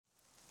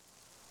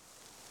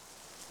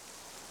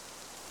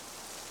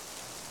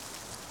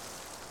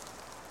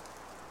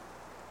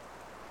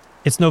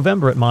It's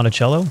November at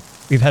Monticello.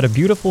 We've had a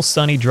beautiful,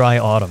 sunny, dry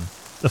autumn.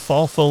 The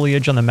fall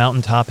foliage on the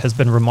mountaintop has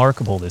been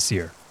remarkable this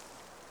year.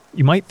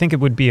 You might think it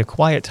would be a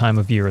quiet time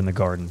of year in the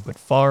garden, but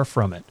far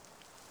from it.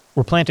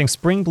 We're planting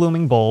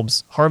spring-blooming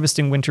bulbs,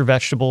 harvesting winter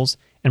vegetables,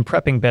 and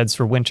prepping beds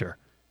for winter.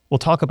 We'll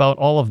talk about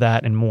all of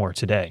that and more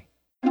today.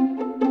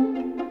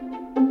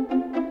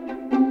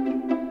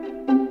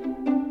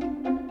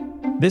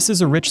 This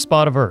is A Rich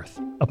Spot of Earth,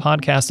 a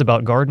podcast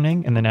about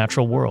gardening and the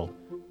natural world.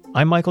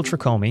 I'm Michael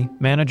Tricomi,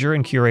 manager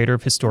and curator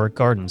of historic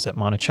gardens at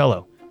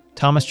Monticello,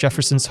 Thomas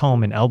Jefferson's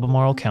home in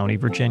Albemarle County,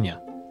 Virginia.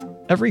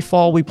 Every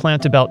fall, we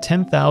plant about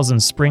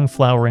 10,000 spring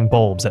flowering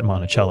bulbs at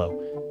Monticello.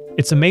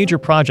 It's a major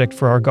project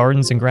for our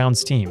Gardens and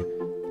Grounds team.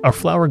 Our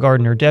flower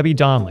gardener, Debbie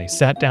Donnelly,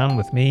 sat down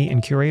with me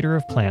and curator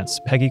of plants,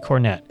 Peggy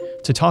Cornett,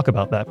 to talk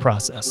about that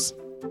process.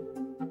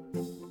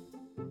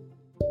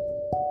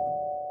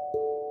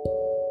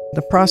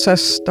 The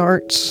process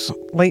starts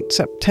late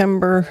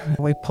September.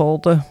 We pull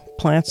the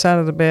plants out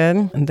of the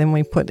bed, and then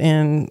we put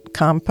in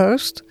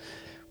compost.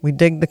 We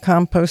dig the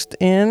compost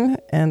in,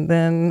 and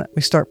then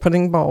we start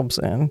putting bulbs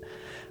in.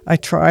 I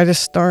try to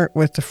start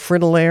with the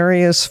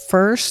fritillarias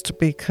first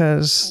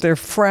because they're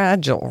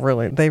fragile,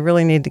 really. They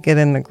really need to get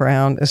in the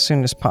ground as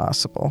soon as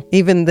possible.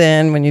 Even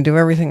then, when you do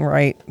everything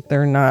right,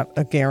 they're not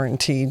a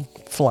guaranteed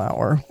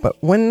flower. But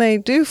when they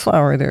do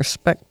flower, they're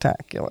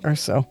spectacular.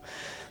 So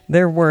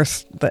they're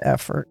worth the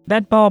effort.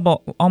 That bulb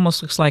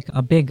almost looks like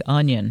a big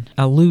onion,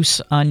 a loose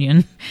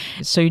onion.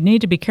 So you need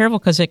to be careful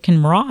because it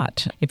can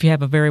rot if you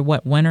have a very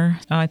wet winter.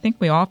 I think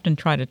we often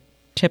try to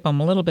tip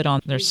them a little bit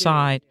on their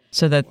side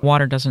so that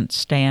water doesn't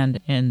stand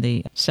in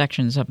the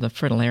sections of the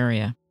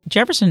fritillaria.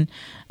 Jefferson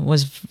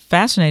was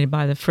fascinated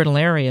by the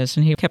fritillarias,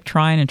 and he kept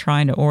trying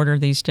to order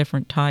these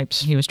different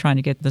types. He was trying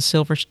to get the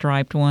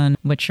silver-striped one,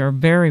 which are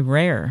very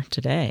rare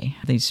today,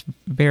 these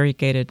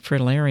variegated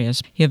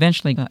fritillarias. He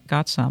eventually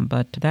got some,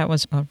 but that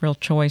was a real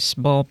choice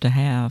bulb to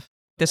have.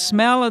 The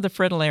smell of the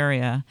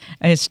fritillaria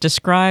is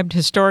described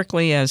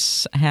historically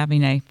as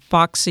having a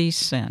foxy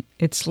scent.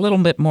 It's a little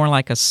bit more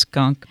like a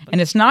skunk. And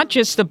it's not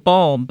just the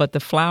bulb, but the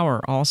flower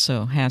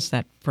also has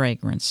that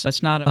fragrance.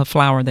 It's not a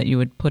flower that you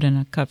would put in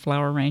a cut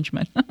flower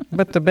arrangement.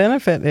 But the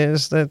benefit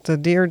is that the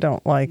deer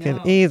don't like it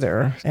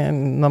either,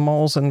 and the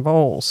moles and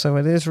voles. So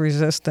it is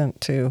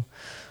resistant to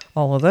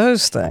all of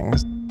those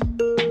things.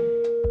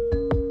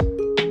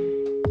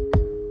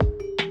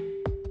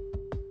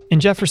 In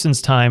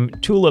Jefferson's time,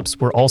 tulips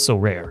were also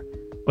rare,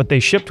 but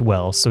they shipped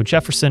well, so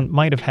Jefferson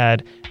might have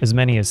had as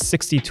many as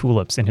 60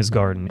 tulips in his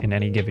garden in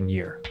any given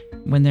year.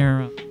 When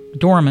they're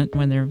dormant,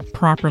 when they're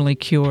properly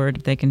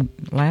cured, they can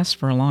last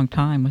for a long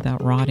time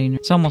without rotting.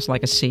 It's almost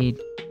like a seed.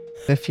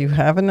 If you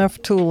have enough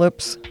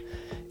tulips,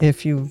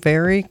 if you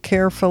very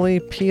carefully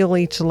peel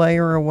each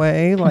layer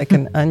away like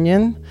an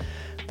onion,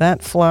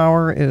 that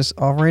flower is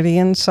already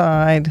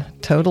inside,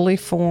 totally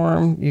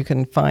formed. You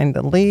can find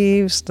the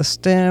leaves, the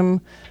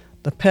stem,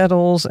 the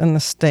petals, and the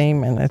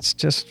stamen. It's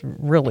just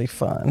really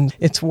fun.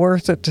 It's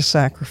worth it to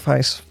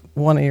sacrifice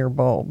one of your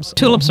bulbs.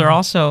 Tulips are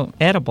also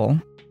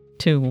edible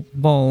to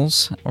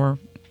voles or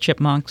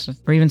chipmunks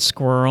or even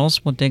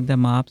squirrels will dig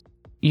them up.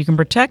 You can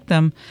protect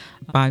them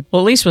by, at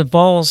least with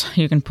voles,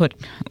 you can put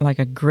like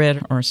a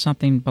grid or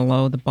something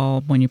below the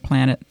bulb when you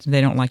plant it.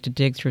 They don't like to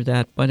dig through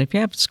that. But if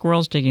you have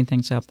squirrels digging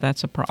things up,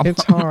 that's a problem.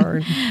 It's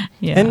hard.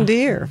 Yeah. And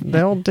deer,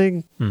 they'll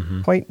dig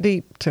quite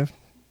deep to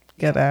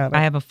get at it.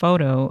 I have a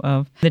photo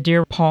of the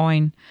deer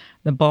pawing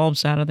the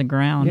bulbs out of the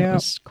ground. Yeah. It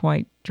was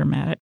quite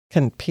dramatic.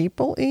 Can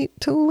people eat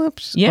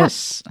tulips?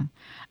 Yes.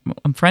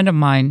 A friend of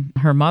mine,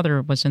 her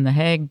mother was in The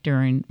Hague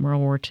during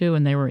World War II,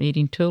 and they were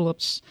eating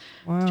tulips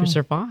to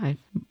survive.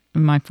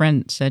 My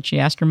friend said she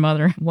asked her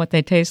mother what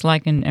they taste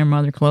like, and her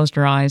mother closed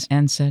her eyes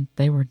and said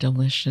they were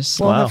delicious.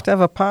 We'll have to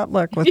have a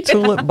potluck with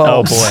tulip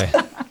bulbs. Oh,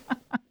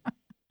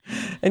 boy.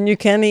 And you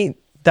can eat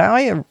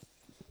dahlia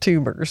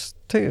tubers,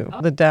 too.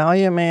 The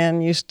dahlia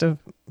man used to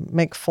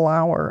make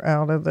flour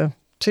out of the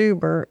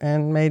tuber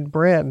and made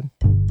bread.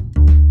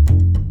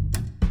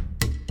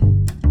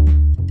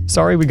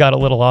 Sorry we got a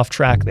little off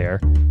track there,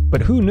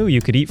 but who knew you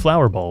could eat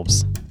flower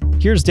bulbs?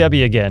 Here's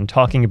Debbie again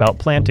talking about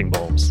planting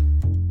bulbs.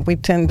 We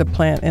tend to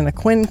plant in a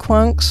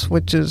quinquunx,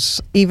 which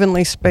is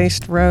evenly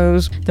spaced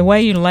rows. The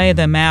way you lay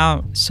them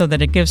out so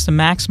that it gives the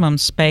maximum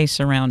space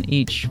around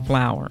each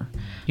flower.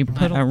 You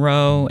put a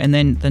row, and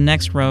then the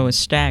next row is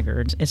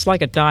staggered. It's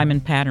like a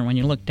diamond pattern when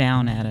you look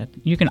down at it.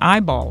 You can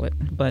eyeball it,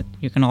 but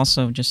you can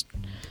also just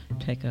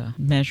take a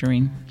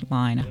measuring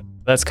line.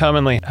 That's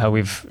commonly how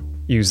we've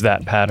used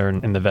that pattern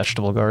in the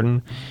vegetable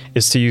garden,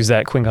 is to use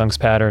that quinquunx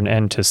pattern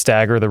and to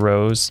stagger the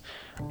rows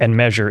and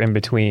measure in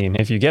between.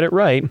 If you get it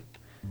right,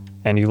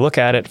 and you look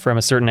at it from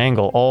a certain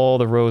angle, all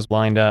the rows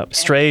lined up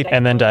straight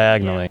and then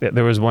diagonally.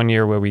 There was one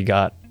year where we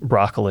got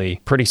broccoli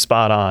pretty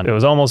spot on. It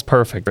was almost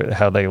perfect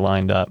how they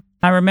lined up.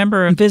 I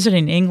remember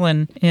visiting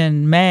England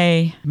in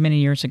May many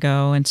years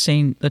ago and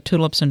seeing the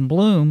tulips in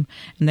bloom,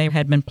 and they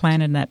had been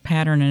planted in that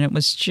pattern, and it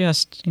was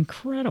just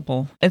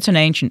incredible. It's an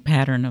ancient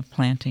pattern of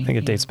planting. I think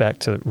it dates back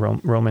to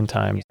Roman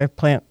times. I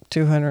plant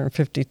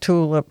 250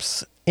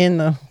 tulips in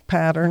the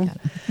pattern,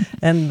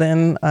 And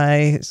then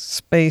I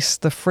space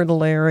the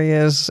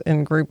fritillarias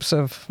in groups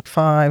of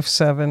 5,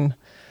 7,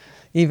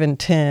 even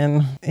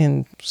 10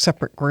 in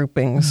separate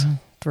groupings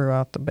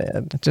throughout the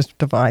bed. It just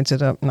divides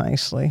it up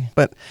nicely.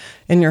 But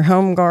in your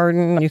home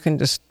garden, you can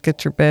just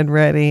get your bed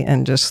ready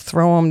and just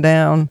throw them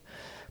down,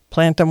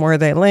 plant them where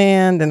they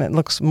land, and it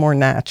looks more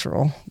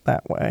natural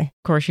that way.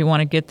 Of course, you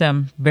want to get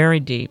them very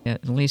deep,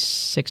 at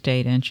least 6 to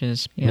 8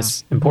 inches. Yeah.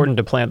 It's important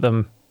to plant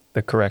them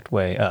the correct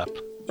way up,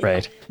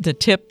 right? The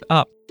tip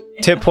up.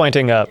 Tip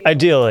pointing up.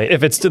 Ideally,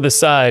 if it's to the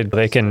side,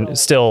 they can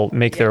still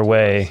make their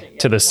way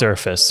to the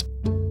surface.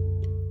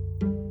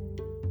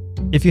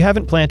 If you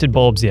haven't planted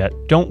bulbs yet,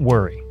 don't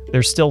worry.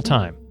 There's still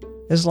time.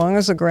 As long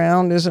as the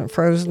ground isn't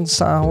frozen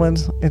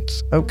solid,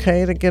 it's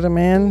okay to get them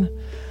in.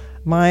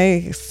 My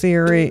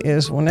theory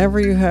is whenever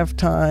you have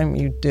time,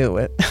 you do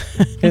it.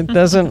 It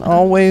doesn't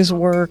always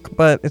work,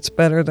 but it's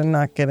better than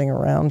not getting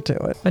around to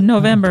it. But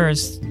November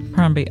is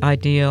probably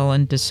ideal,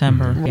 and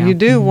December. Yeah. You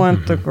do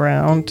want the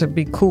ground to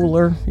be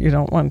cooler. You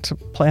don't want to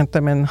plant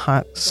them in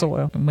hot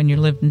soil. When you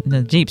live in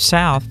the deep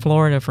south,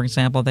 Florida, for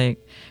example, they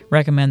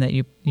recommend that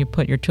you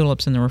put your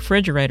tulips in the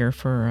refrigerator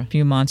for a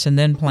few months and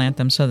then plant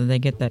them so that they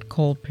get that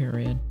cold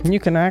period. You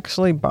can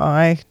actually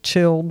buy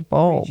chilled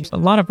bulbs. A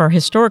lot of our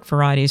historic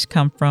varieties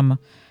come from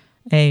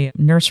a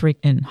nursery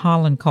in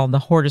Holland called the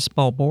Hortus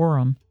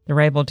bulborum. They're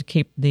able to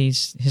keep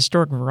these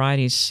historic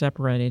varieties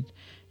separated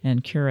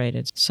and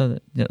curated so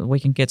that we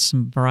can get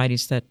some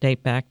varieties that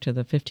date back to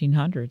the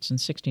 1500s and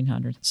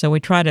 1600s. So we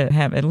try to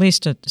have at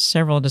least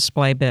several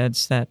display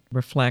beds that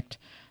reflect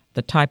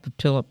the type of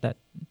tulip that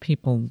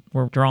people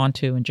were drawn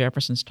to in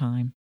Jefferson's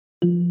time.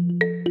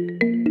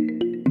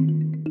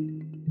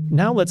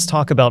 Now let's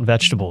talk about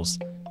vegetables.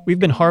 We've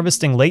been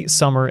harvesting late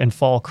summer and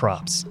fall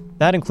crops.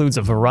 That includes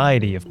a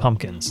variety of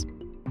pumpkins.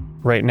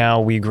 Right now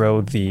we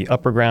grow the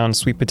upper ground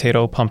sweet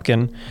potato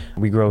pumpkin.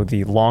 We grow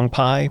the long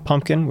pie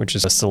pumpkin, which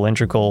is a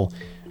cylindrical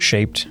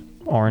shaped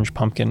orange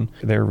pumpkin.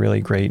 They're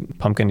really great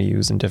pumpkin to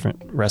use in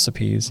different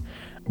recipes.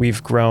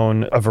 We've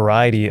grown a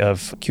variety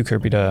of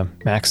Cucurbita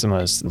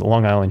maximas, the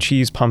Long Island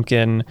cheese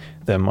pumpkin,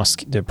 the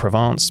Musc de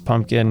Provence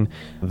pumpkin,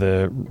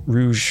 the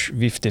Rouge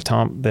Vif de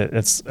Tempe.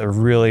 It's a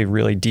really,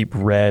 really deep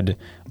red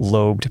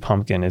lobed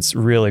pumpkin. It's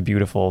really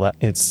beautiful.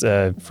 It's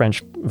a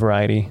French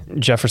variety.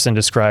 Jefferson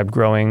described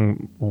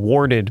growing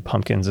warded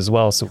pumpkins as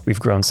well, so we've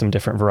grown some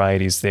different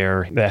varieties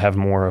there that have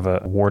more of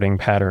a warding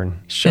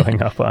pattern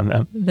showing up on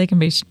them. They can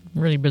be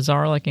really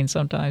bizarre looking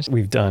sometimes.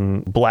 We've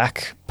done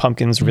black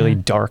pumpkins, really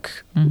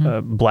dark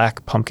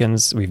black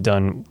pumpkins. We've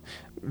done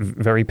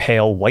very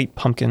pale white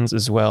pumpkins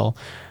as well.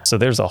 So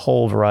there's a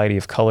whole variety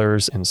of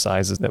colors and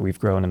sizes that we've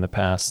grown in the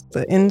past.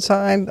 The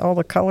inside, all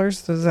the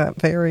colors, does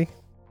that vary?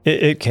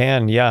 It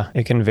can, yeah.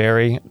 It can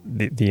vary.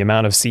 The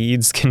amount of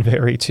seeds can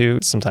vary too.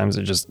 Sometimes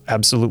they're just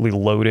absolutely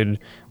loaded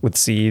with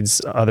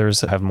seeds.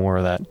 Others have more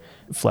of that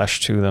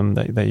flesh to them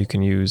that you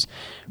can use.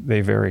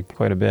 They vary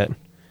quite a bit.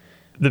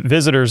 The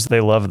visitors, they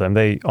love them.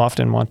 They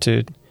often want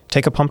to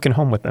take a pumpkin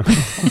home with them.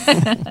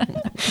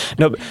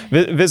 No,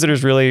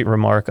 visitors really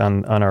remark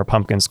on our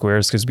pumpkin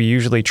squares because we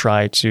usually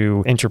try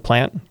to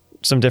interplant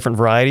some different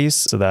varieties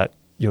so that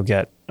you'll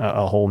get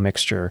a whole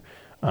mixture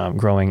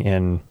growing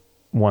in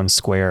one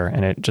square,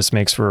 and it just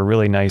makes for a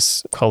really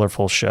nice,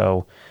 colorful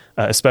show,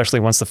 especially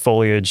once the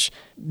foliage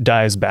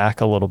dies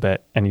back a little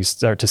bit and you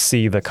start to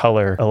see the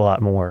color a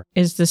lot more.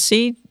 Is the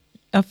seed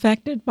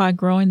affected by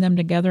growing them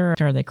together?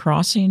 Are they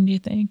crossing, do you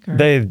think? Or?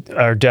 They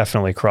are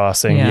definitely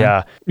crossing,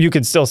 yeah. You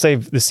could still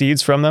save the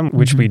seeds from them,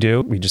 which we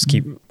do. We just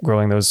keep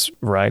growing those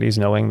varieties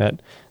knowing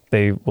that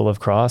they will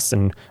have crossed,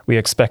 and we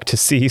expect to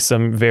see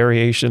some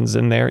variations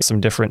in there, some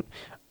different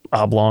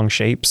oblong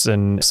shapes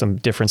and some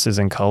differences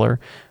in color.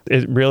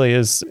 It really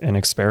is an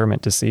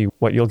experiment to see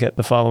what you'll get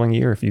the following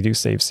year if you do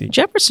save seeds.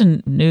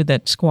 Jefferson knew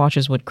that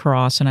squashes would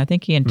cross, and I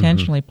think he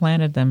intentionally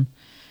planted them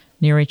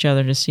near each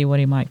other to see what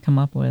he might come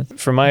up with.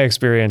 From my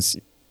experience,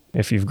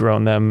 if you've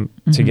grown them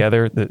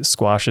together, the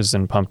squashes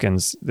and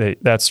pumpkins,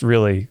 that's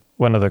really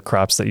one of the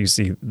crops that you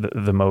see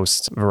the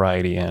most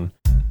variety in.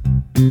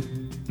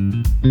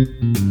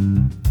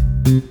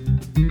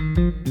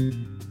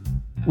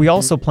 We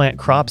also plant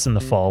crops in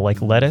the fall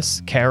like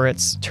lettuce,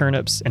 carrots,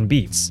 turnips, and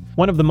beets.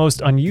 One of the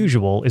most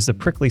unusual is the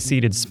prickly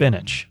seeded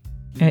spinach.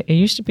 It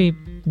used to be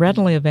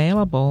readily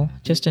available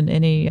just in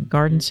any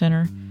garden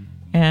center,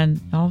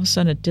 and all of a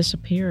sudden it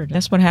disappeared.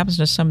 That's what happens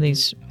to some of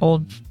these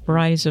old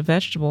varieties of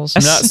vegetables.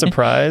 I'm not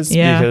surprised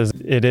because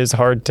it is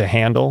hard to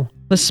handle.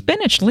 The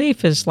spinach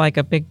leaf is like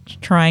a big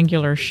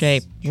triangular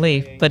shaped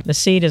leaf, but the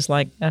seed is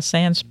like a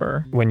sand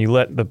spur. When you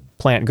let the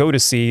plant go to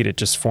seed, it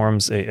just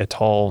forms a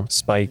tall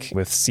spike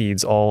with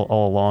seeds all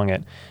along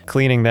it.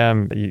 Cleaning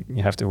them,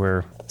 you have to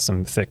wear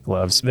some thick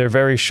gloves. They're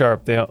very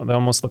sharp. They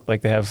almost look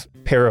like they have a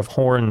pair of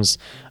horns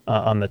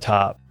on the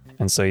top.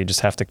 And so you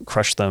just have to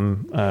crush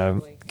them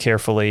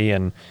carefully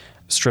and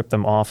strip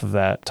them off of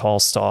that tall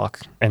stalk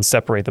and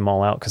separate them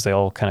all out because they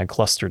all kind of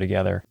cluster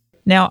together.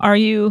 Now, are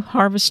you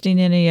harvesting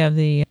any of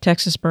the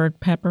Texas bird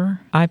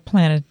pepper? I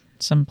planted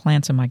some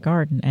plants in my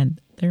garden,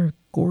 and they're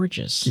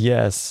gorgeous.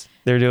 Yes.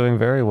 They're doing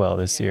very well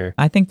this year.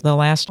 I think they'll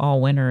last all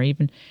winter,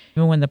 even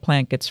when the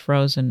plant gets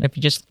frozen. If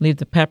you just leave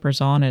the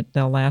peppers on it,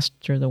 they'll last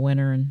through the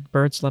winter, and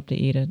birds love to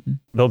eat it.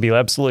 They'll be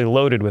absolutely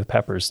loaded with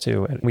peppers,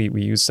 too. We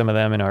use some of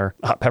them in our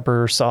hot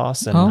pepper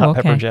sauce and hot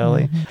pepper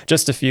jelly. Mm-hmm.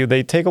 Just a few.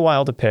 They take a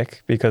while to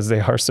pick because they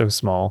are so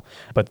small,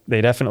 but they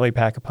definitely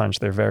pack a punch.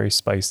 They're very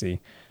spicy.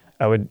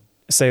 I would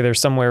say they're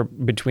somewhere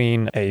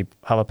between a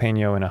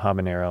jalapeno and a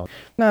habanero.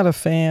 Not a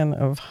fan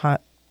of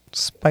hot,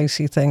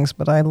 spicy things,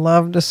 but I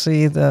love to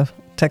see the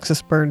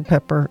Texas bird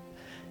pepper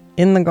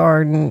in the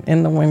garden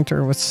in the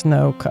winter with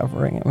snow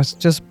covering. It was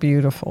just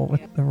beautiful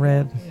with the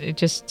red. It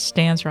just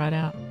stands right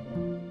out.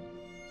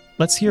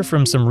 Let's hear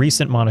from some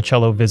recent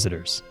Monticello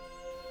visitors.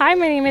 Hi,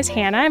 my name is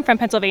Hannah. I'm from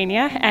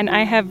Pennsylvania, and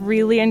I have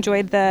really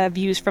enjoyed the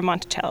views from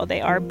Monticello.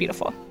 They are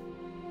beautiful.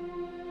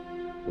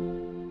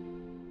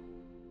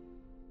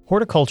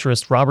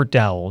 Horticulturist Robert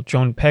Dowell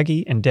joined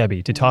Peggy and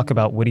Debbie to talk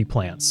about woody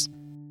plants.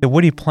 The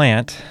woody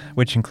plant,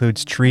 which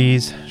includes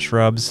trees,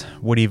 shrubs,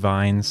 woody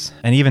vines,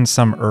 and even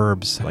some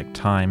herbs like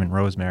thyme and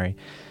rosemary,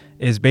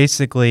 is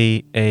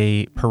basically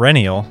a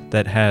perennial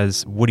that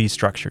has woody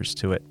structures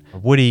to it.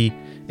 Woody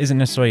isn't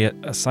necessarily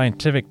a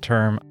scientific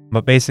term,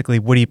 but basically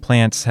woody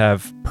plants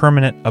have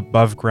permanent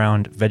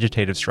above-ground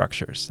vegetative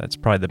structures. That's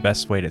probably the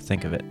best way to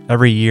think of it.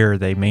 Every year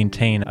they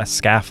maintain a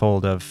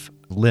scaffold of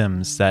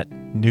limbs that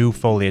new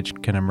foliage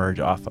can emerge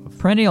off of.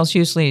 Perennials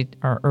usually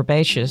are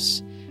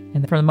herbaceous,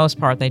 and for the most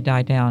part they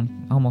die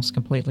down almost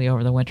completely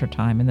over the winter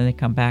time, and then they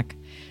come back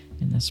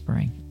in the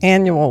spring.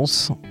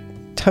 Annuals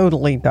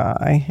totally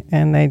die,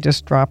 and they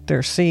just drop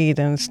their seed,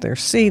 and it's their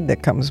seed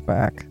that comes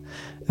back,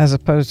 as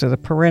opposed to the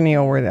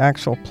perennial where the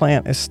actual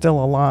plant is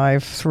still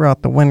alive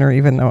throughout the winter,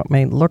 even though it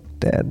may look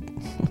dead.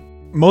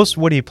 Most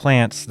woody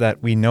plants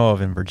that we know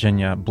of in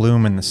Virginia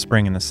bloom in the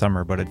spring and the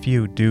summer, but a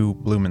few do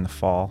bloom in the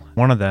fall.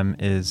 One of them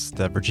is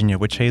the Virginia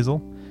witch hazel.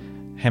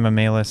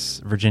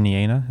 Hamamelis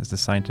virginiana is the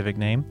scientific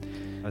name.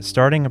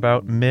 Starting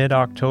about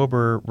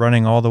mid-October,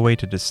 running all the way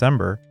to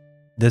December,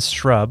 this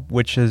shrub,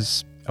 which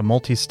is a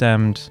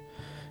multi-stemmed,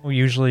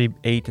 usually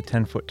 8 to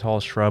 10 foot tall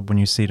shrub when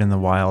you see it in the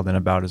wild and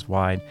about as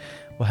wide,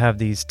 will have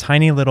these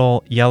tiny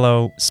little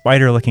yellow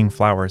spider-looking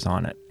flowers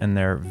on it, and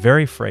they're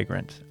very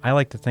fragrant. I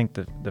like to think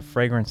that the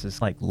fragrance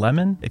is like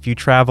lemon. If you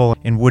travel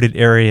in wooded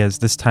areas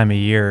this time of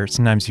year,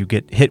 sometimes you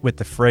get hit with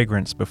the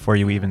fragrance before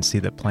you even see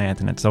the plant,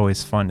 and it's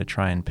always fun to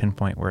try and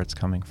pinpoint where it's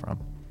coming from.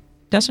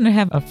 Doesn't it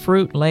have a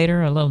fruit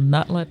later, a little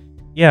nutlet?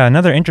 Yeah,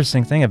 another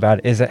interesting thing about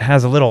it is it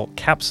has a little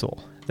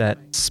capsule that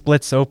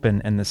splits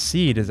open, and the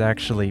seed is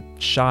actually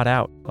shot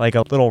out like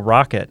a little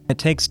rocket. It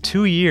takes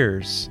 2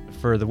 years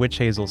for the witch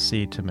hazel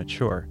seed to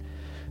mature.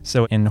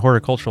 So in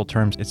horticultural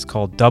terms, it's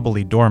called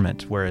doubly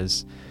dormant,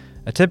 whereas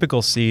a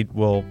typical seed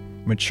will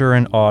mature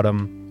in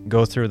autumn,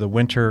 go through the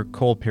winter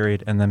cold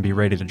period, and then be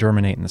ready to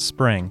germinate in the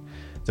spring.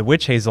 The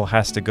witch hazel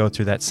has to go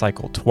through that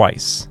cycle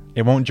twice.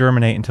 It won't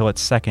germinate until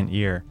its second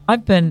year.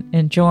 I've been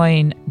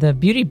enjoying the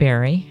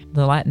beautyberry.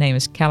 The Latin name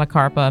is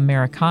Calicarpa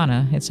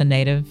americana. It's a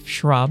native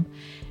shrub,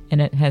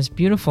 and it has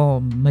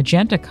beautiful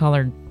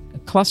magenta-colored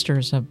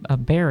clusters of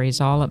berries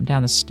all up and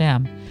down the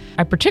stem.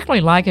 I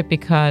particularly like it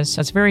because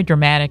it's very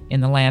dramatic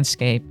in the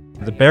landscape.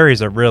 The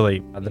berries are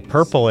really, the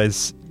purple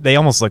is, they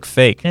almost look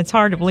fake. And it's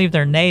hard to believe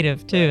they're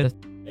native, too.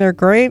 They're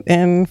great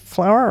in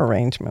flower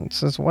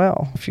arrangements as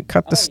well. If you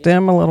cut the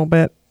stem a little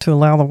bit to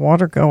allow the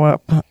water go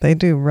up, they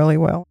do really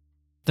well.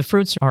 The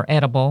fruits are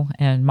edible,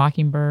 and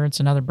mockingbirds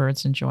and other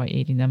birds enjoy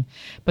eating them.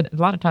 But a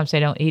lot of times they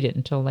don't eat it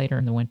until later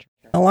in the winter.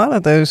 A lot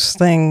of those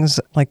things,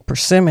 like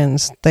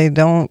persimmons, they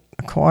don't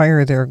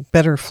acquire their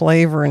better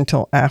flavor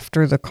until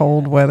after the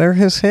cold weather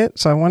has hit.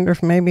 So I wonder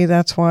if maybe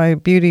that's why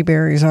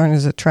beautyberries aren't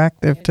as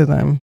attractive to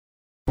them.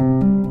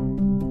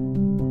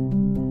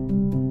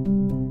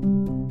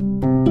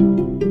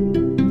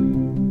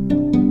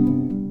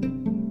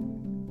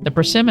 The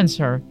persimmons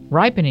are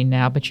ripening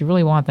now, but you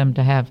really want them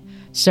to have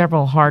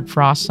several hard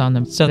frosts on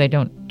them so they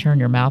don't turn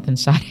your mouth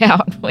inside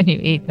out when you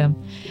eat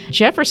them.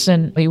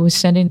 Jefferson, he was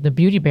sending the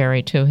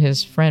beautyberry to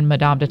his friend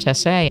Madame de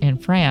Tessé in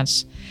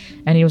France,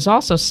 and he was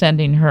also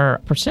sending her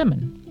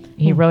persimmon.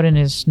 He wrote in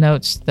his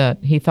notes that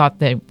he thought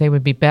they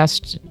would be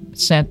best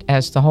sent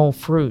as the whole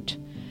fruit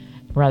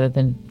rather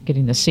than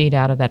getting the seed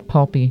out of that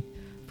pulpy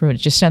fruit.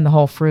 Just send the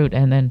whole fruit,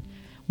 and then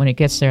when it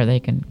gets there,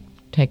 they can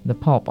take the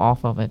pulp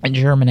off of it and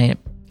germinate it.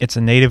 It's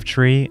a native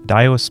tree.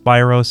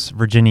 Diospyros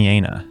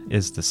virginiana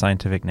is the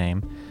scientific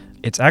name.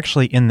 It's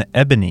actually in the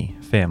ebony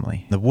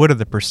family. The wood of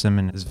the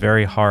persimmon is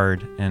very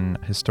hard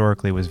and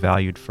historically was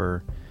valued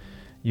for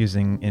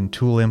using in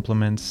tool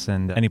implements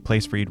and any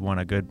place where you'd want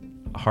a good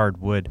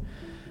hard wood.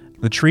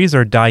 The trees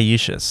are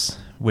dioecious,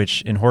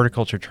 which in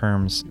horticulture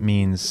terms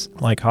means,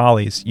 like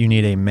hollies, you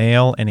need a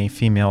male and a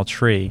female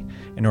tree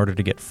in order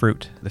to get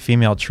fruit. The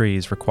female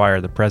trees require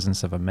the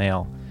presence of a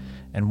male.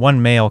 And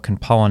one male can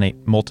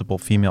pollinate multiple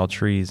female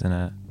trees in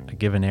a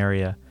given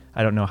area.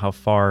 I don't know how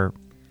far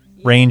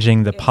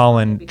ranging the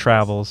pollen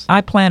travels.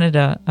 I planted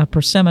a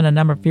persimmon a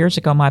number of years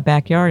ago in my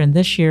backyard, and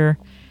this year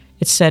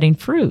it's setting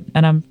fruit.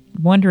 And I'm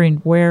wondering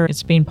where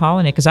it's being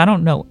pollinated, because I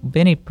don't know of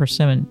any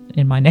persimmon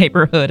in my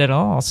neighborhood at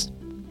all.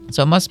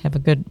 So it must have a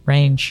good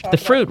range. The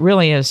fruit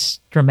really is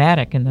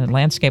dramatic in the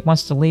landscape.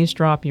 Once the leaves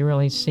drop, you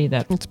really see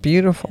that. It's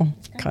beautiful.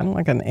 Kind of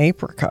like an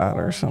apricot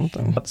or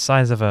something. About the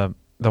size of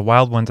the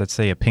wild ones, I'd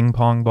say a ping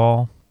pong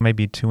ball,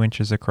 maybe 2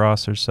 inches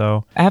across or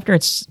so. After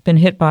it's been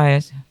hit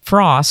by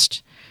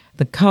frost,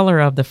 the color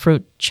of the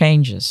fruit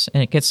changes,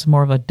 and it gets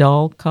more of a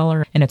dull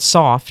color, and it's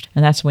soft,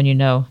 and that's when you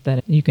know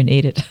that you can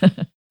eat it.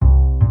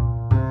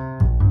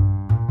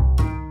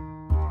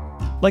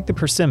 Like the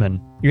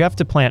persimmon, you have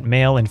to plant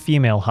male and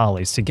female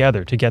hollies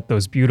together to get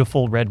those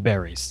beautiful red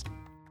berries.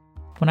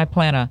 When I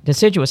plant a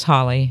deciduous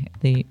holly,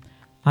 the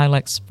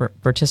Ilex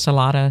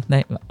verticillata,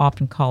 they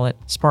often call it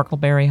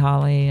sparkleberry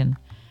holly and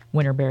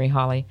winterberry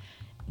holly.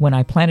 When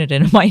I planted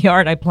it in my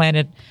yard, I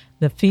planted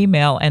the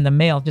female and the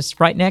male just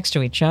right next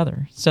to each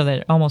other, so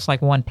that almost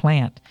like one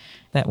plant.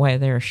 That way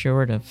they're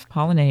assured of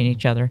pollinating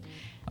each other.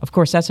 Of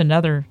course, that's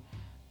another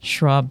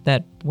shrub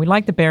that we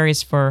like the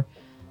berries for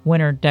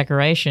winter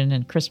decoration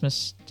and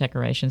Christmas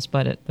decorations,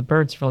 but the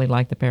birds really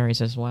like the berries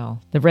as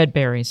well, the red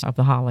berries of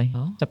the holly.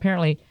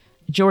 Apparently,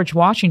 George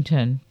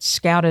Washington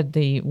scouted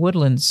the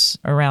woodlands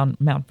around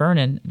Mount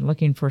Vernon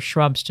looking for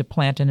shrubs to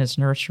plant in his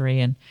nursery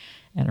and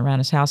around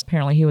his house.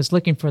 Apparently, he was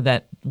looking for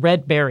that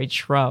red-berried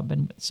shrub,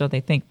 and so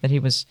they think that he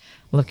was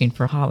looking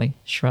for holly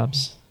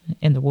shrubs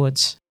in the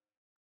woods.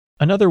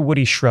 Another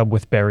woody shrub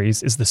with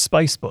berries is the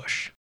spice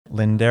bush.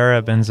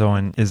 Lindera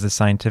benzoin is the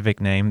scientific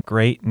name.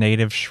 Great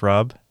native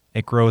shrub.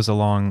 It grows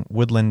along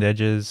woodland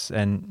edges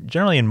and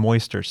generally in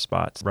moister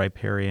spots,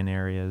 riparian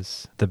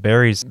areas. The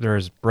berries, they're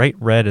as bright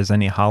red as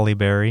any holly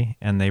berry,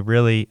 and they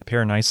really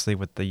pair nicely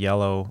with the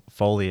yellow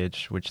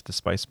foliage, which the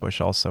spice bush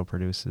also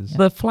produces.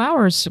 The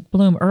flowers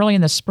bloom early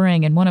in the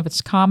spring, and one of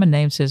its common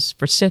names is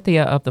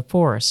Forsythia of the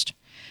forest,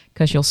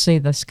 because you'll see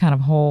this kind of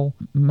whole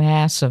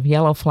mass of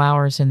yellow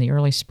flowers in the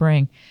early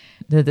spring.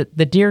 The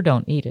deer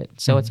don't eat it,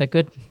 so it's a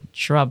good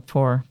shrub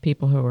for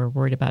people who are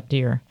worried about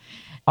deer.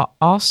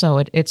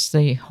 Also, it's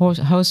the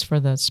host for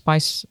the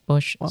spice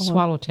bush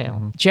swallowtail.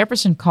 Mm-hmm.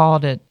 Jefferson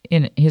called it,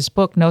 in his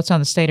book, Notes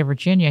on the State of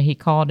Virginia, he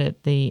called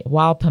it the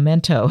wild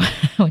pimento,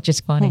 which is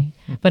funny.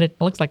 But it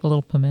looks like a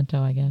little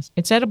pimento, I guess.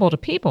 It's edible to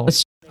people.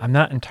 I'm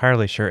not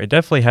entirely sure. It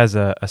definitely has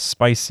a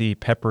spicy,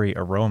 peppery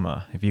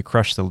aroma if you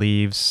crush the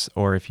leaves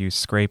or if you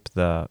scrape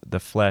the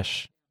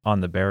flesh on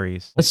the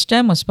berries. The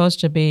stem was supposed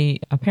to be,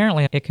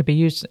 apparently, it could be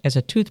used as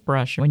a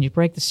toothbrush. When you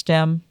break the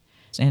stem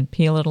and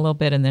peel it a little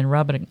bit and then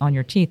rub it on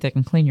your teeth, it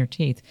can clean your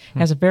teeth. It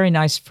has a very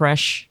nice,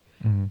 fresh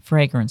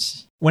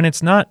fragrance. When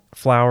it's not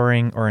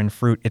flowering or in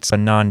fruit, it's a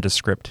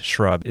nondescript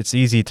shrub. It's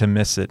easy to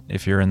miss it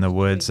if you're in the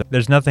woods.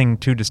 There's nothing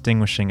too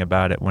distinguishing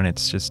about it when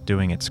it's just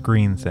doing its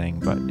green thing,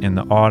 but in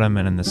the autumn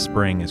and in the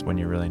spring is when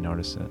you really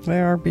notice it.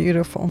 They are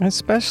beautiful,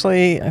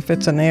 especially if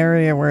it's an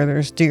area where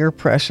there's deer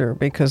pressure,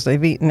 because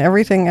they've eaten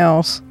everything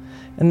else,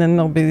 and then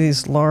there'll be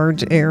these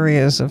large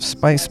areas of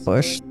spice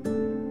bush.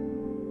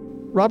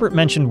 Robert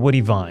mentioned woody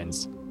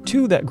vines.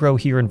 Two that grow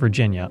here in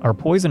Virginia are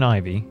poison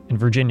ivy and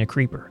Virginia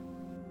creeper.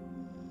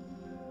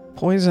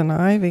 Poison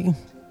ivy?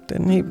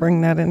 Didn't he bring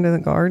that into the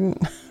garden?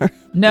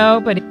 No,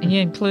 but he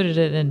included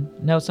it in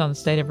Notes on the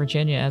State of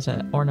Virginia as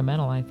an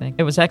ornamental, I think.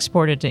 It was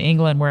exported to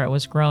England where it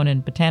was grown in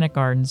botanic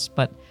gardens,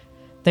 but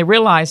they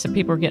realized that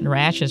people were getting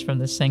rashes from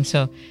this thing,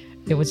 so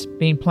it was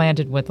being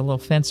planted with a little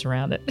fence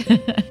around it.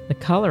 The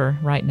color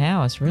right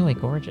now is really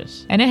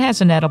gorgeous. And it has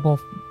an edible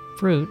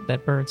fruit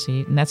that birds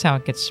eat, and that's how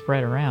it gets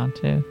spread around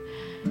too.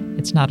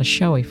 It's not a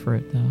showy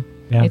fruit though.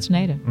 Yeah. It's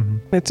native.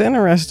 Mm-hmm. It's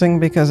interesting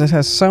because it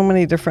has so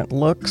many different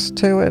looks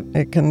to it.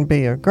 It can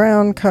be a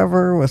ground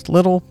cover with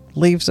little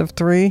leaves of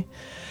 3.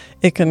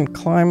 It can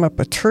climb up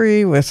a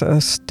tree with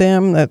a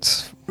stem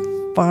that's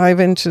 5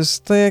 inches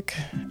thick,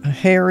 a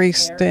hairy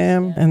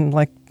stem, and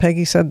like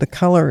Peggy said, the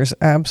color is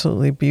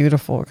absolutely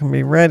beautiful. It can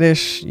be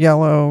reddish,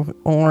 yellow,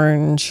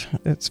 orange.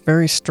 It's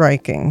very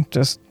striking.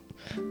 Just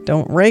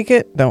don't rake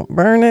it, don't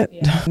burn it,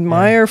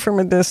 admire from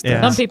a distance.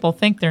 Yeah. Some people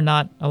think they're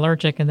not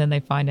allergic, and then they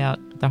find out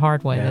the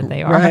hard way that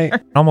they are. Right.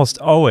 Almost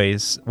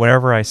always,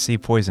 wherever I see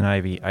poison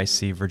ivy, I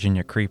see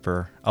Virginia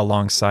creeper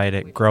alongside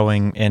it,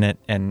 growing in it,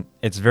 and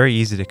it's very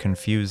easy to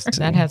confuse.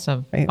 That has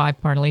a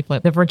 5-part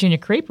leaflet. The Virginia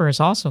creeper is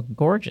also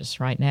gorgeous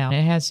right now.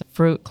 It has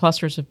fruit,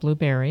 clusters of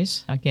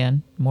blueberries.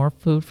 Again, more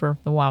food for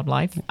the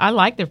wildlife. I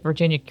like the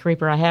Virginia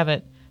creeper. I have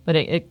it, but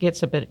it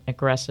gets a bit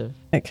aggressive.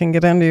 It can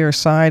get under your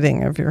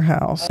siding of your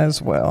house as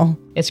well.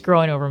 It's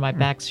growing over my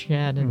back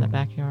shed in the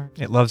backyard.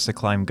 It loves to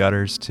climb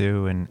gutters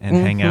too and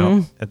hang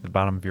out at the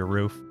bottom of your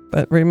roof.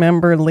 But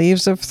remember,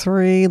 leaves of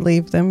 3,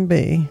 leave them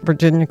be.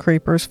 Virginia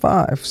creeper's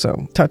 5,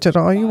 so touch it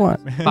all you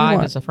want.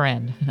 5 is a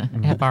friend,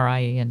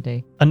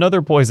 F-R-I-E-N-D.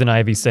 Another poison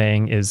ivy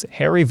saying is,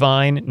 hairy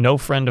vine, no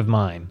friend of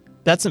mine.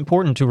 That's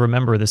important to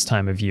remember this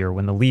time of year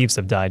when the leaves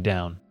have died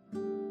down.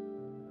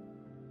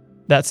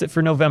 That's it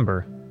for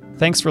November.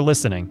 Thanks for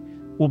listening.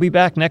 We'll be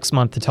back next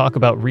month to talk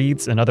about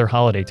wreaths and other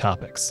holiday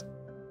topics.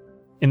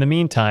 In the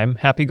meantime,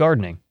 happy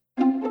gardening.